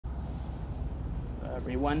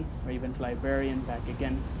everyone, Raven's Librarian, back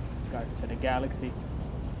again, Guardians of the Galaxy,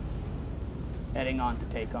 heading on to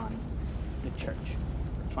take on the Church,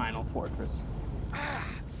 the final fortress. Ah,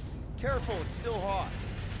 careful, it's still hot.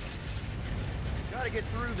 Gotta get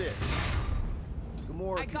through this.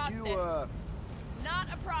 Gamora, could you,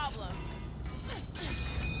 Not a problem.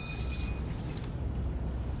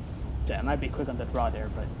 Yeah, I might be quick on the draw there,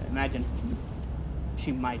 but imagine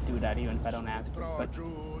she might do that even if I don't ask her. But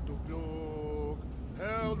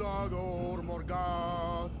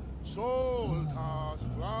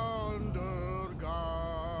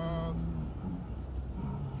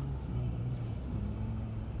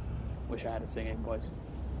wish I had a singing voice.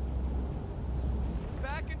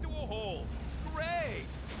 Back into a hole. Great.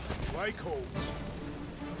 Like holes.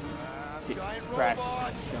 giant Crash.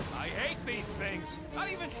 robot. I hate these things. Not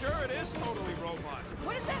even sure it is totally robot.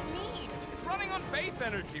 What does that mean? It's running on faith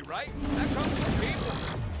energy, right? That comes from people.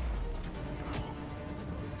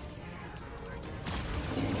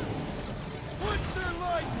 Punch their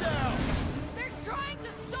lights out! They're trying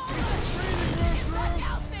to stall us! Get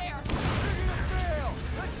back out there! They're gonna fail!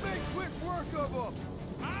 Let's make quick work of them!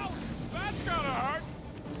 Ow! That's gotta hurt!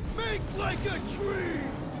 Make like a tree!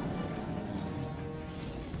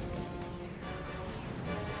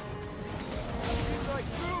 Seems like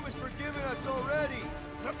Doom has forgiven us already!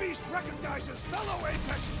 The beast recognizes fellow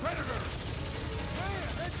apex predators! Man,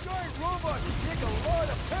 that giant robot can take a lot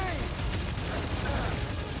of pain!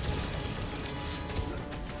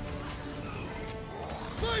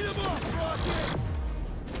 Light him up, Rocket!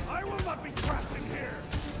 I will not be trapped in here!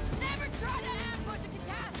 Never try to ambush a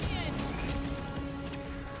Catassian!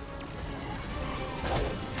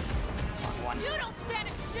 You don't stand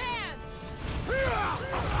a chance!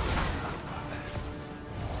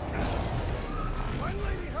 When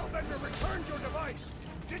Lady Hellbender returned your device,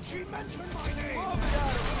 did she mention my name? Oh,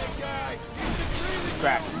 got him, big guy! He's a breathing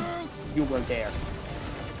Crash, root! you were there.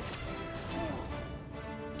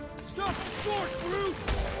 Stop the sword, Groot!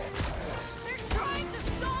 They're trying to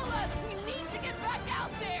stall us! We need to get back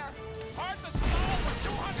out there! Hard to stall for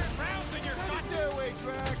 200 rounds in your Send gut. it their way,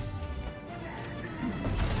 Drax!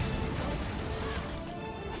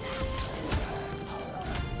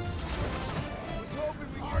 Was hoping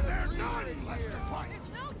we Are could there breathe none in left here. to fight? There's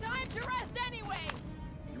no time to rest anyway!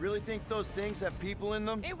 You really think those things have people in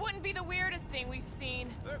them? It wouldn't be the weirdest thing we've seen.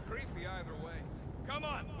 They're creepy either way. Come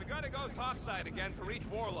on, we gotta go topside again to reach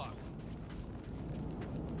Warlock.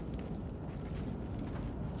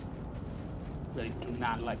 Really do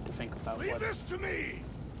not like to think about Leave what. this to me!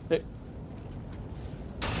 If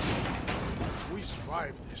we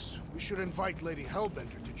survive this, we should invite Lady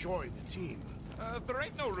Hellbender to join the team. There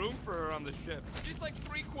ain't no room for her on the ship. She's like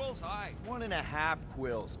 3 quills high. 1.5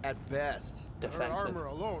 quills, at best. Her Defensive. armor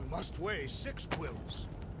alone must weigh 6 quills.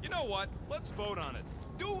 You know what? Let's vote on it.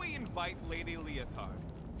 Do we invite Lady Leotard?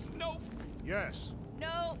 Nope. Yes.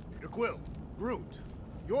 No. Peter Quill. Groot.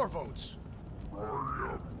 Your votes.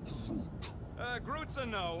 Groot's a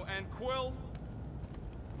no, and Quill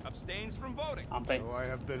abstains from voting. I'm fine. So I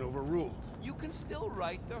have been overruled. You can still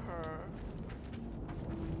write to her.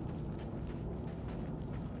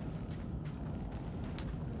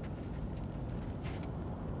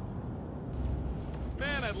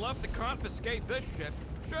 Man, I'd love to confiscate this ship.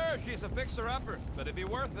 Sure, she's a fixer-upper, but it'd be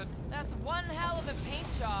worth it. That's one hell of a paint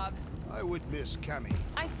job. I would miss Cammy.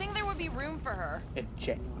 I think there would be room for her. It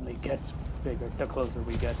genuinely gets bigger the closer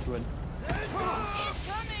we get to it.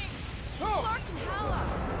 Incoming! Clark and Hala!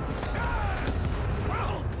 Yes!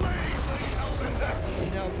 Well played, Lady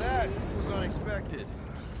Hellbender! Now that was unexpected.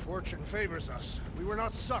 Fortune favors us. We were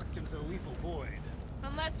not sucked into the lethal void.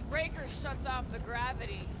 Unless Raker shuts off the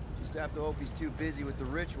gravity. Just have to hope he's too busy with the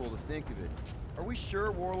ritual to think of it. Are we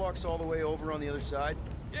sure Warlock's all the way over on the other side?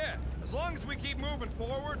 Yeah, as long as we keep moving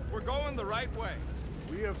forward, we're going the right way.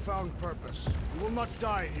 We have found purpose. We will not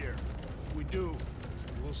die here. If we do,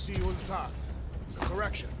 we will see Ultath.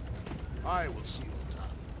 Correction. I will see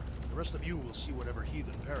Ultath. The rest of you will see whatever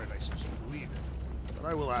heathen paradises you believe in. But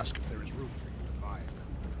I will ask if there is room for you in mine.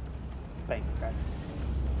 Thanks, Brad.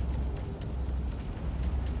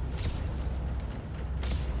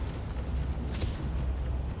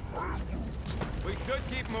 We should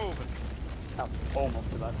keep moving. I was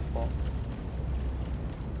almost about to fall.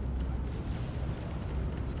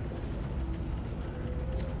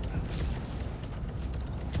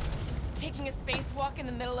 Taking a spacewalk in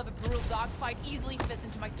the middle of a brutal dogfight easily fits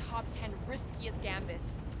into my top 10 riskiest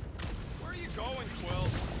gambits. Where are you going, Quill?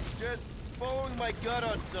 Just following my gut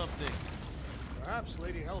on something. Perhaps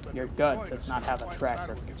Lady Hellbender Your will gut join does us not in the have a final tracker.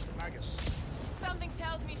 battle against the Magus. Something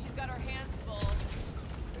tells me she's got her hands full.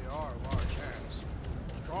 They are large hands.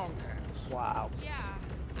 Strong hands. Wow. Yeah,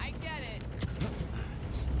 I get it.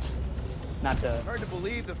 Not the... Hard to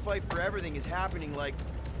believe the fight for everything is happening, like,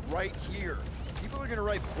 right here. People are gonna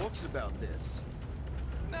write books about this.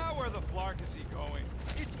 Now where the flark is he going?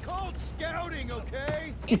 It's called scouting,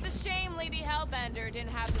 okay? It's a shame Lady Hellbender didn't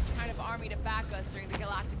have this kind of army to back us during the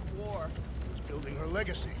Galactic War. She was building her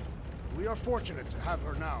legacy. We are fortunate to have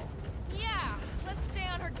her now. Yeah, let's stay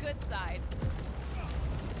on her good side.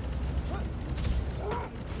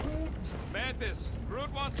 Mantis,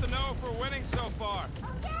 Groot wants to know if we're winning so far.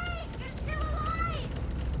 Okay, you're still alive!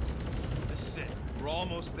 This is it. We're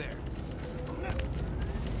almost there.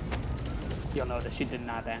 You'll notice she did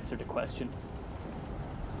not answer the question.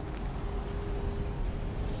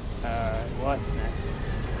 Alright, what's next?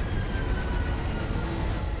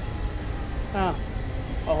 Ah,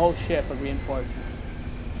 a whole ship of reinforcements.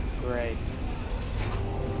 Great.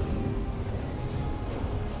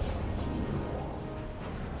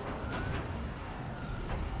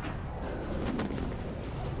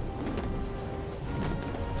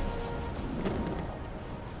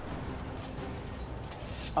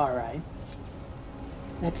 Alright.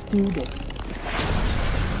 Let's do this.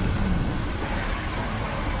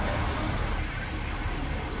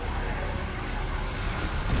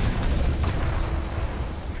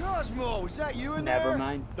 Cosmo, is that you in Never there?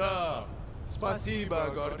 mind. Da,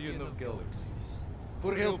 spasiba, Guardian of Galaxies,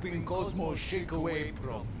 for helping Cosmo shake away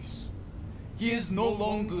promise. He is no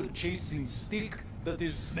longer chasing stick that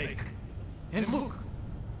is snake. And look,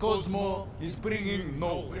 Cosmo is bringing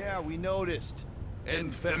nowhere. Yeah, we noticed.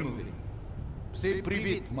 And family. Say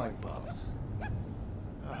privet, my pops.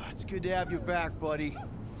 It's good to have you back, buddy.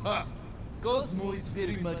 Ha! Cosmo is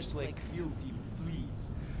very much like filthy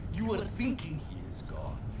fleas. You are thinking he is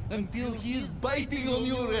gone, until he is biting on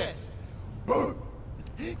your ass.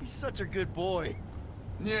 He's such a good boy.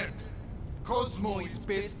 Нет, Cosmo is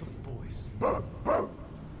best of boys.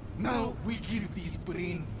 Now we give these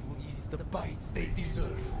brain fleas the bites they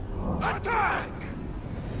deserve. Attack!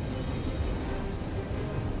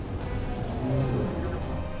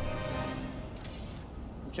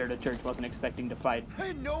 I'm sure the church wasn't expecting to fight I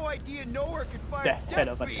had no idea nowhere could fire the head death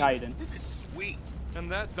of a beams. titan. This is sweet. And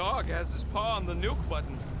that dog has his paw on the nuke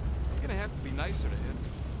button. You're gonna have to be nicer to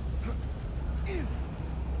him.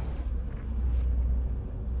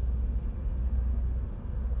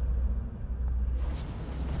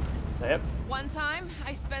 Yep. One time,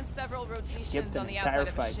 I spent several rotations Skipped on an the entire outside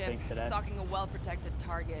of a fight ship, thanks to that. stalking a well-protected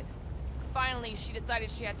target. Finally, she decided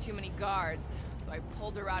she had too many guards, so I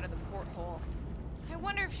pulled her out of the porthole. I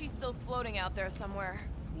wonder if she's still floating out there somewhere.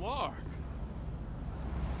 Flark.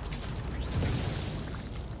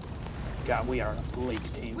 God, we are a bleak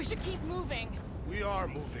team. We should keep moving. We are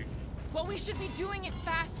moving. Well, we should be doing it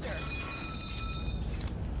faster.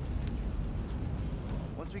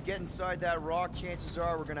 Once we get inside that rock, chances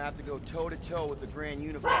are we're gonna have to go toe-to-toe with the Grand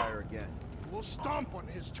Unifier again. We'll stomp on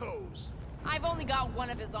his toes. I've only got one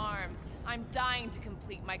of his arms. I'm dying to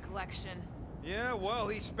complete my collection. Yeah, well,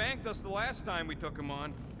 he spanked us the last time we took him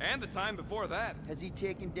on, and the time before that. Has he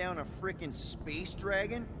taken down a frickin' space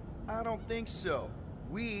dragon? I don't think so.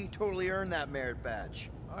 We totally earned that merit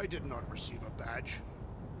badge. I did not receive a badge.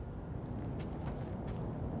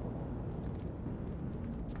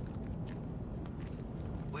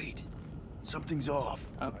 Wait, something's off.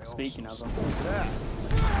 Oh, speaking of them. What's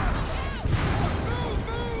that?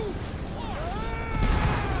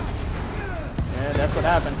 Yeah, that's what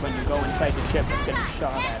happens when you go inside the ship and get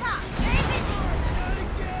shot Hands at. up! Very busy!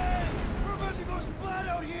 Again! We're about to go splat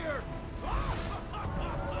out here!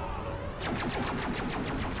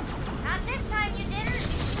 Not this time, you didn't!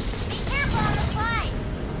 Be careful on the slide!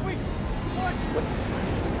 Wait, what?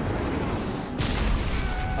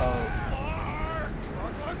 Oh,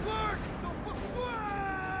 Clark! Don't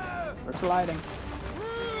we're sliding.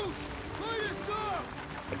 Root! Light us up!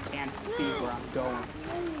 I can't see where I'm going.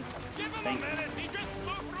 Give him Thank a minute, he just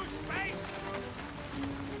flew through space!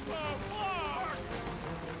 Oh, Flark!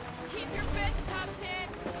 Keep your bits, Top 10.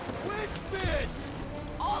 Which bits?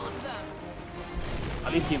 All of them.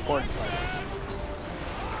 At least the important parts.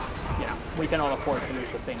 Yeah, we can all afford to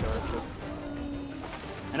lose a finger or two.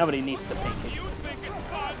 And nobody needs to think it. You think it's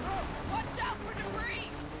fun? Watch out for debris.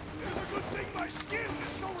 It is a good thing my skin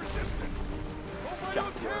is so resistant. Hope I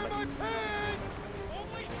don't tear my pants!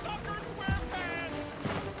 Only suckers wear pants!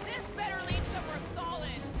 This better lead somewhere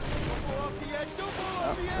solid. Don't blow off the edge! Don't blow Oh,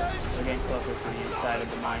 off the edge! we're getting closer to the inside of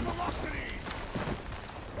the mine. Velocity!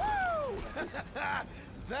 Woo!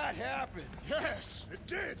 That happened! Yes, it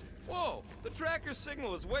did. Whoa, the tracker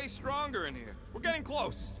signal is way stronger in here. We're getting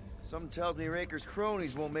close. Something tells me Raker's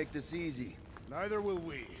cronies won't make this easy. Neither will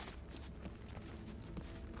we.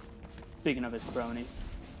 Speaking of his cronies,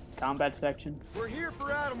 combat section. We're here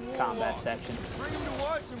for Adam Warlock. Combat section. Bring him to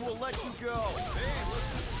us and we'll let you go. Hey,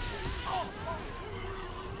 listen.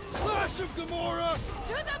 Slash him, Gamora!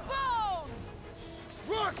 To the bone!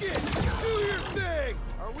 Rocket! Do your thing!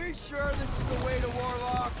 Are we sure this is the way to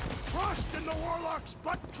Warlock? Trust in the Warlock's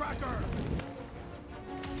butt tracker!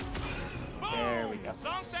 There we go.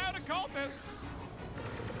 Zonked out a cultist.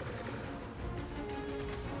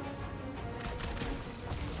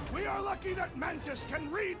 We are lucky that Mantis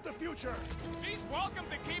can read the future! He's welcome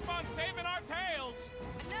to keep on saving our tails.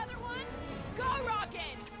 Another one? Go,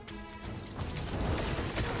 Rocket!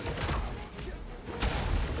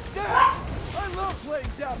 Zap! I love playing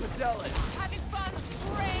Zappazelli! Having fun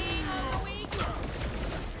preying on the weak?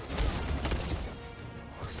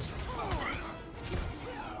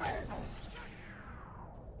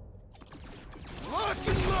 Lock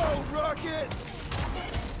and load, Rocket!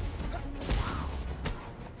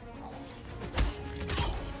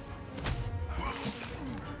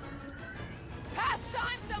 It's past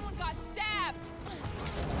time someone got stabbed!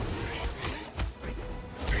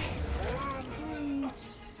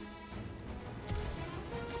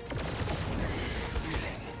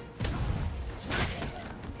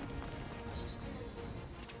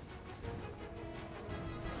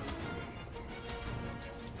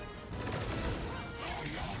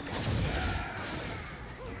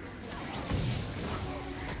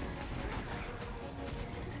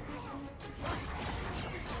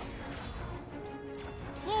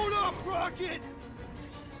 Load up, Rocket!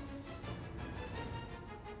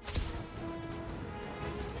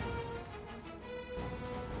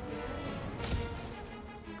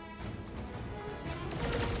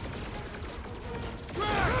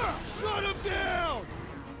 Shut him down!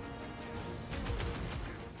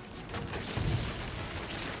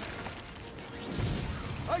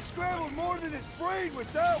 I scrambled more than his brain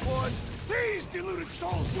with that one! These deluded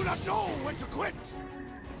souls do not know when to quit!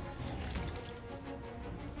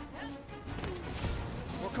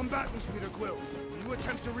 For combatants, Peter Quill, will you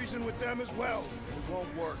attempt to reason with them as well? It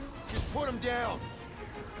won't work. Just put him down!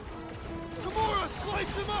 Gamora,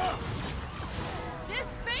 slice him up!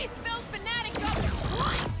 This faith-filled fanatic got the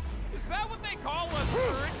point! Is that what they call a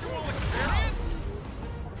spiritual experience?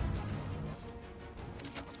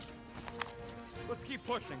 Let's keep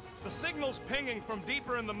pushing. The signal's pinging from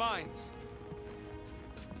deeper in the mines.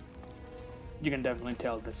 You can definitely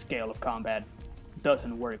tell the scale of combat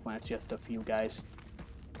doesn't work when it's just a few guys.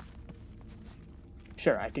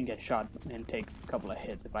 Sure, I can get shot and take a couple of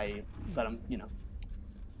hits if I let them, you know,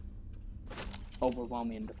 overwhelm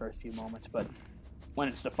me in the first few moments, but when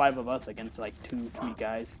it's the 5 of us against like 2, 3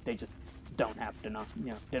 guys, they just don't have to know,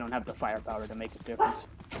 you know, they don't have the firepower to make a difference.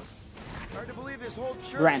 Hard to believe this whole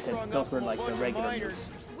church Granted, sprung those up were from a like the bunch of regular miners.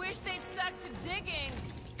 Wish they'd stuck to digging.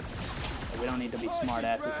 We don't need to be smart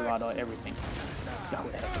asses about everything.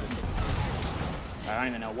 I don't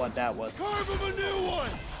even know what that was. Carve him a new one!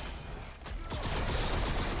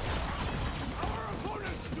 Our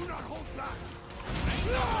opponents do not hold back!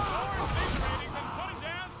 Than putting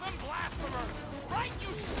down some blasphemers. Right,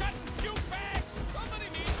 you shut bags! Somebody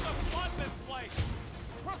needs to flood this place.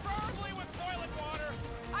 Preferably with toilet water.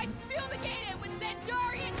 I'd fumigate it with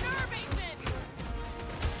Xandarian nerve agent!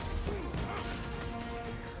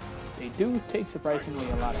 They do take surprisingly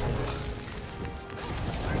a lot of hits.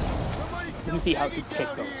 Somebody's You still can see how to digging kick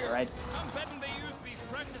down those, here. right? I'm betting they use these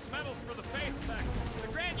precious metals for the faith effect. The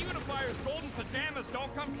Grand Unifier's golden pajamas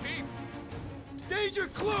don't come cheap. Danger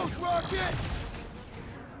close, Rocket!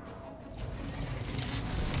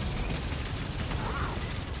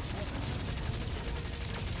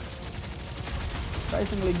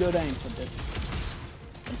 Surprisingly good aim for this,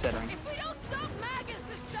 considering. If we don't stop Magus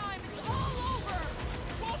this time, it's all over!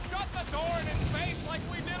 We'll shut the door in his face like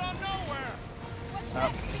we did on Nowhere. What's Oh,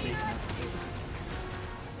 next, speaking Peter?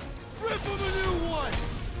 Rip him a new one!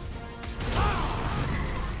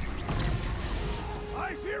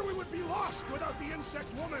 I fear we would be lost without the insect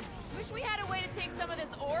woman! Wish we had a way to take some of this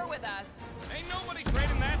ore with us. Ain't nobody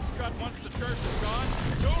trading that scut once the church is gone.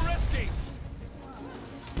 Too risky.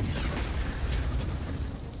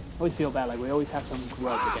 I always feel bad, like we always have some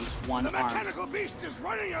grudge against one The arm. mechanical beast is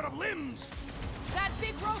running out of limbs! That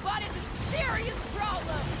big robot is a serious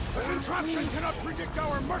problem! The contraption cannot predict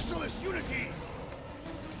our merciless unity!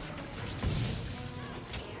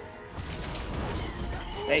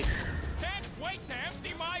 Hey, Can't wait to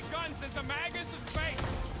empty my guns into Magus's face.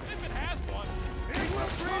 If it has one. It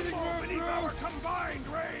will crumble beneath our combined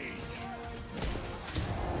rage!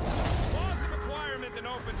 Laws of acquirement in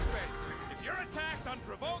open space. If you're attacked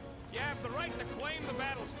unprovoked, you have the right to claim the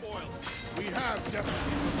battle spoils. We have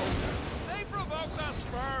definitely provoked them. They provoked us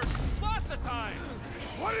first. Lost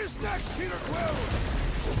What is next, Peter Quill?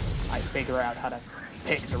 I figure out how to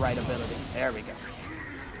pick the right ability. There we go.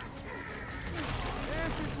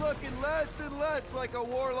 This is looking less and less like a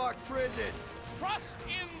Warlock prison. Trust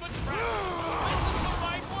in the trap. This is the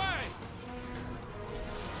right way.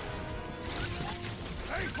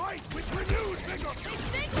 Hey, fight with renewed vigor! They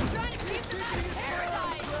think we're trying to keep them out of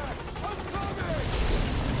paradise! I'm coming!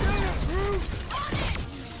 Get it, Groot! On it!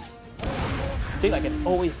 I feel like it's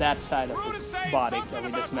always that side of Groot is the saying body that something we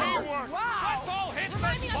about dismember. firework. Wow! Let's all hit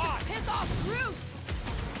Remind the me not spot. to piss off Groot!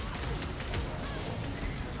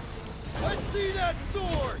 Let's see that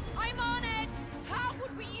sword! I'm on it! How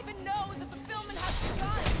would we even know that the fulfillment has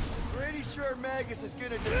begun? Pretty sure Magus is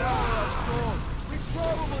gonna devour our soul. We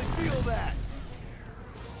probably feel that.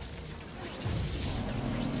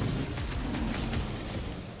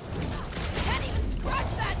 Can't even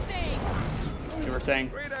scratch that thing! You were saying?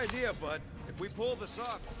 Great idea, bud. If we pull this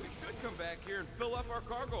off, we should come back here and fill up our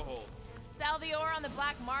cargo hold. Sell the ore on the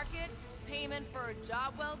black market? Payment for a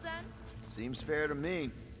job well done? Seems fair to me.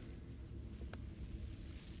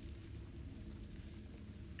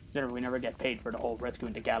 Consider we never get paid for the whole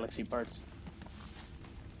rescuing the galaxy parts.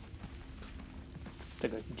 It's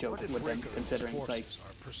like a joke What if with them, Riker and his considering it's like, forces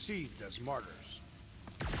are perceived as martyrs?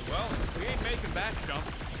 Well, we ain't making that jump.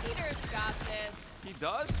 Peter's got this. He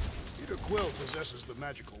does? Peter Quill possesses the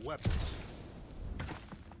magical weapons.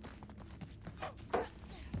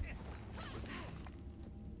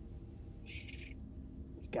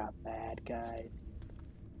 we got bad guys.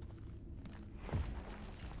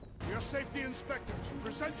 We are safety inspectors.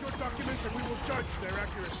 Present your documents and we will judge their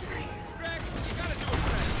accuracy. Drax, you gotta do it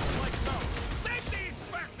fast, like so. Safety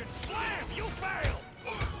inspection. Blam! You fail.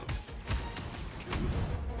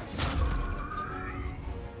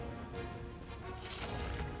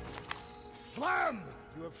 Slam!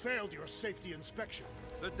 You have failed your safety inspection.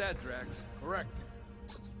 They're dead, Drax. Correct.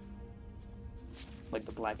 Like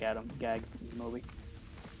the Black Adam gag movie.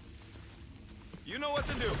 You know what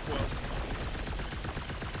to do, Quill.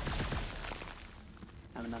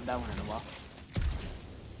 Haven't done that one in a while.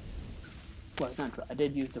 Well, it's not true. I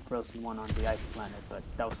did use the frozen one on the ice planet, but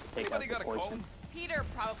that was to take Anybody out got the a poison. comb? Peter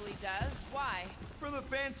probably does. Why? For the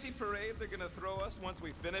fancy parade they're gonna throw us once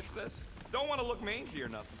we finish this? Don't want to look mangy or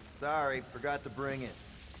nothing. Sorry, forgot to bring it.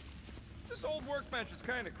 This old workbench is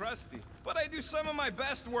kind of crusty, but I do some of my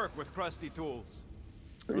best work with crusty tools.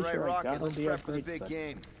 Pretty All right, sure I got Rocket, all let's the prep for the upgrades, big but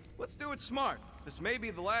game. Let's do it smart. This may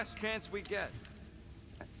be the last chance we get.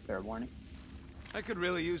 fair warning. I could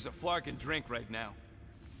really use a Flarkin drink right now.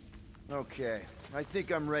 Okay, I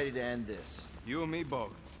think I'm ready to end this. You and me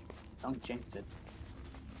both. Don't jinx it.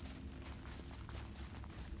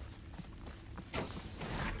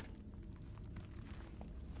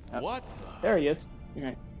 What? There he is.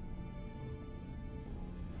 Okay.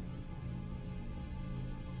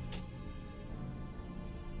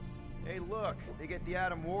 Hey, look, they get the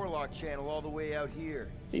Adam Warlock channel all the way out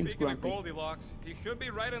here. Seems Speaking of grumpy. Goldilocks, he should be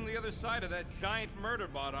right on the other side of that giant murder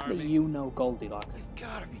bot How do army. you know Goldilocks? You've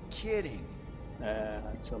gotta be kidding.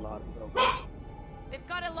 That's a lot of robots. They've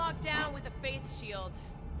got it locked down with a faith shield.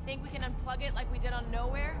 Think we can unplug it like we did on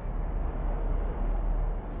Nowhere?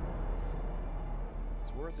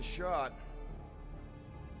 It's worth a shot.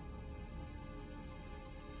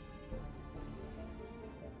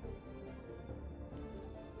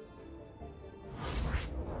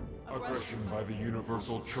 Aggression by the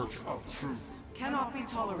Universal Church of Truth. Cannot be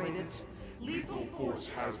tolerated. Lethal force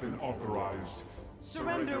has been authorized.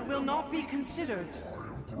 Surrender will not be considered.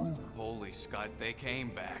 Holy Scott, they came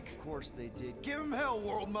back. Of course they did. Give him hell,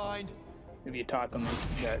 World Mind. If you talk them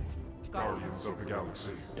into that, Guardians of the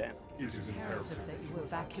Galaxy. damn. It is imperative Imperative that you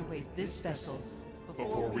evacuate this vessel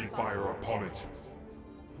before we fire upon it.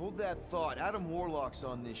 Hold that thought. Adam Warlock's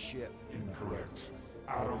on this ship. Incorrect.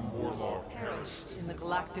 Adam Warlock perished. in the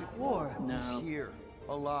Galactic War. He's No. here,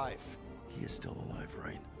 alive. He is still alive,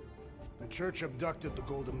 right? The Church abducted the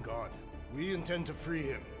Golden God. We intend to free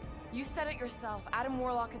him. You said it yourself. Adam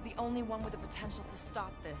Warlock is the only one with the potential to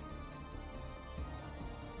stop this.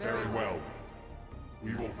 Very well.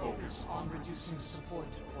 We will focus On reducing support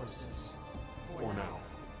forces. for now.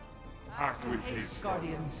 Act with haste.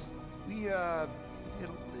 Guardians. We, hit a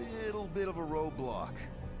little bit of a roadblock.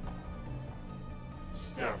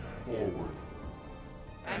 Step forward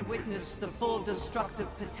And witness the full destructive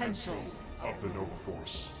potential. of the Nova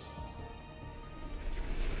Force.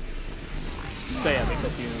 So yeah,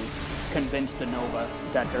 because you convinced the Nova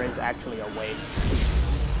that there is actually a way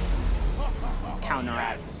to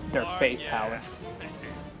counteract their faith power.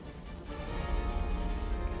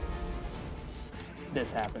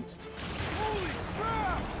 This happens. Holy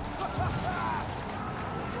crap!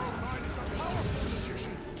 World Mind is a powerful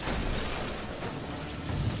magician.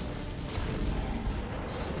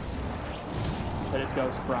 this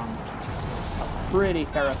goes from a pretty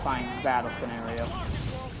terrifying battle scenario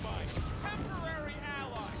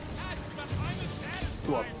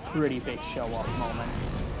to a pretty big show-off moment.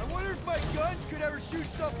 I wonder if my guns could ever shoot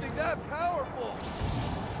something that powerful.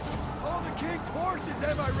 All the king's horses,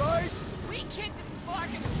 am I right? We kicked its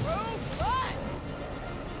fucking robot!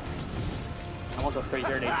 I'm also pretty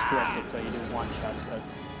sure they scripted, so you do one-shots, because...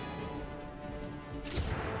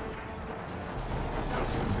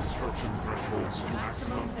 Testing destruction thresholds to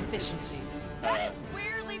maximum efficiency. That is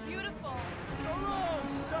weirdly beautiful. So long,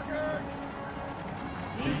 suckers!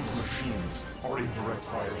 These machines are in direct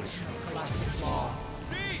violation of Galactic law.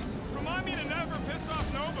 Please, remind me to never piss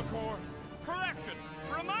off Nova Corps. Correction,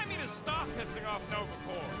 remind me to stop pissing off Nova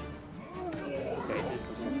Corps. Okay, this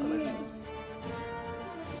is a glitch.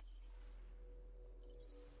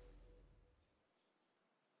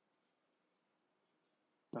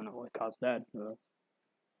 Don't know what caused that.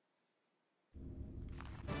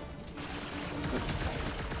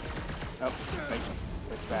 Oh, wait,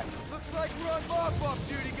 switch back. Looks like we're on mop-up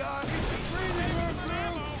duty, guys. Breathing room,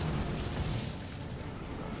 crew.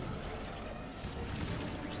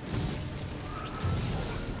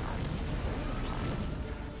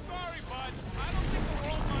 Sorry, bud. I don't think the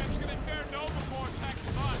world mine's gonna share Nova Corps tech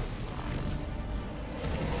bud.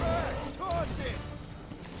 Rex, toss it.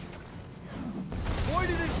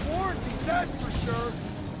 Voided its warranty, that's for sure.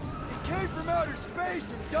 It came from outer space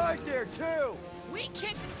and died there, too. We kicked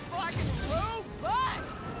its fucking robot!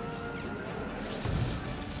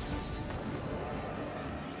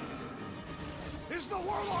 Is the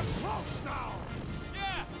Warlock close now?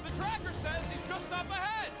 Yeah, the tracker says he's just up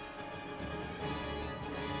ahead.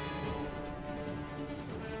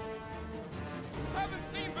 Haven't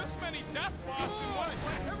seen this many death bots in one.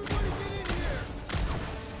 Everybody get in here.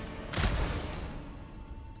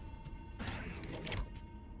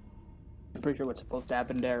 I'm pretty sure what's supposed to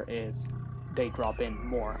happen there is they drop in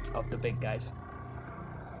more of the big guys.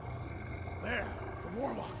 There, the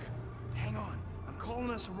Warlock. Hang on. I'm calling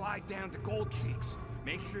us a ride down to Gold Cheeks.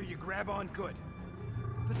 Make sure you grab on good.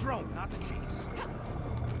 The drone, not the cheeks.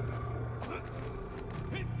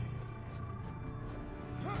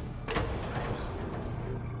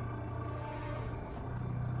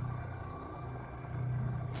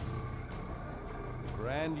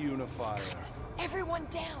 Grand Unifier. Everyone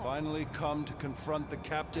down! Finally come to confront the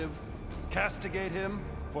captive, castigate him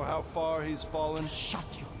for how far he's fallen. Shut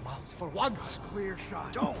your mouth for once. Clear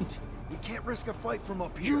shot. Don't! We can't risk a fight from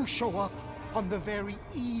up here. You show up on the very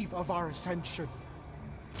eve of our ascension.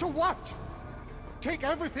 To what? Take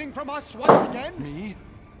everything from us once again? Me?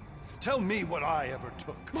 Tell me what I ever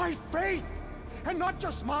took. My faith! And not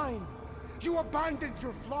just mine. You abandoned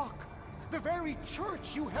your flock. The very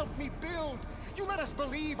church you helped me build. You let us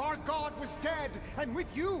believe our God was dead, and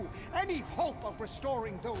with you, any hope of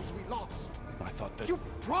restoring those we lost. I thought that... You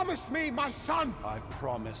promised me, my son! I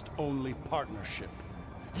promised only partnership.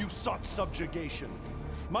 You sought subjugation.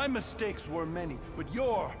 My mistakes were many, but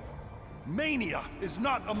your mania is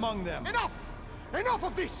not among them. Enough! Enough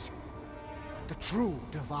of this! The true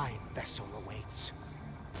divine vessel awaits.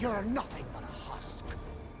 You're nothing but a husk.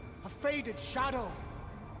 A faded shadow.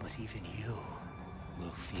 But even you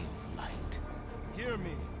will feel the light. Hear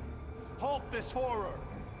me. Halt this horror.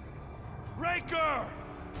 Riker!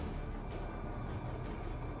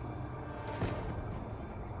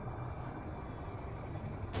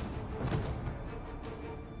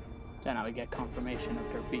 So now we get confirmation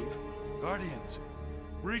of their beef. Guardians,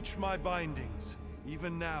 breach my bindings.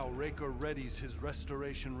 Even now, Riker readies his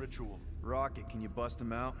restoration ritual. Rocket, can you bust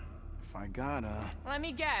him out? If I gotta... Let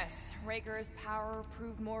me guess. Raker's power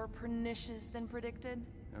proved more pernicious than predicted?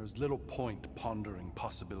 There is little point pondering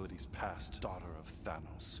possibilities past, daughter of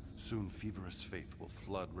Thanos. Soon feverous faith will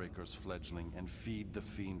flood Raker's fledgling and feed the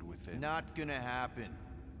fiend within. Not gonna happen.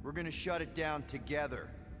 We're gonna shut it down together.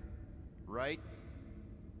 Right?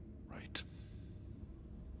 Right.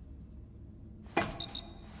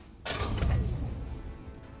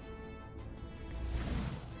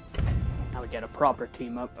 Now we get a proper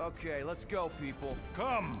team up. Okay, let's go, people.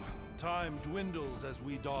 Come! Time dwindles as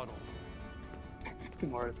we dawdle.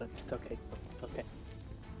 More of it. It's okay. It's okay.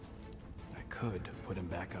 I could put him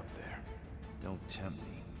back up there. Don't tempt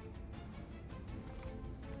me.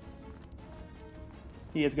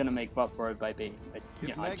 He is gonna make up for it by being a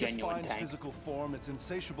If genuine finds tank. physical form, its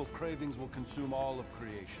insatiable cravings will consume all of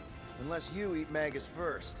creation. Unless you eat Magus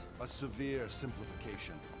first. A severe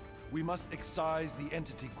simplification. We must excise the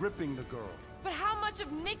entity gripping the girl. But how much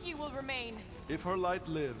of Nikki will remain? If her light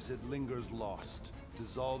lives, it lingers lost,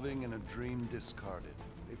 dissolving in a dream discarded.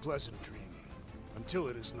 A pleasant dream. Until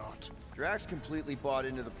it is not. Drax completely bought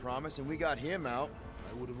into the promise, and we got him out.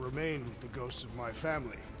 I would have remained with the ghosts of my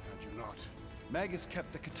family, had you not. Magus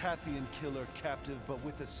kept the Catathian killer captive, but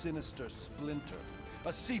with a sinister splinter.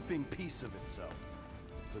 A seeping piece of itself.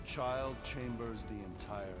 The child chambers the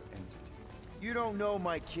entire entity. You don't know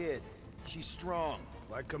my kid. She's strong.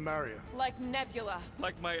 Like Kamaria. Like Nebula.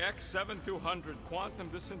 Like my X-7200 quantum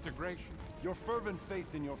disintegration. Your fervent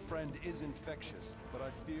faith in your friend is infectious, but I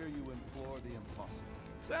fear you implore the impossible.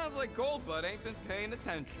 Sounds like Goldbud ain't been paying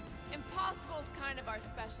attention. Impossible's kind of our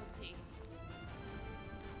specialty.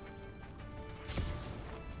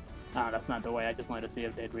 Ah, that's not the way. I just wanted to see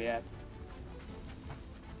if they'd react.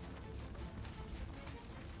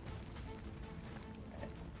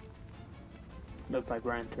 Looks like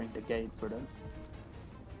we're entering the gate for them.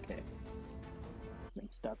 Okay.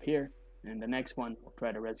 Let's stop here. And the next one, we'll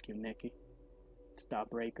try to rescue Nikki. Stop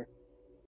Riker.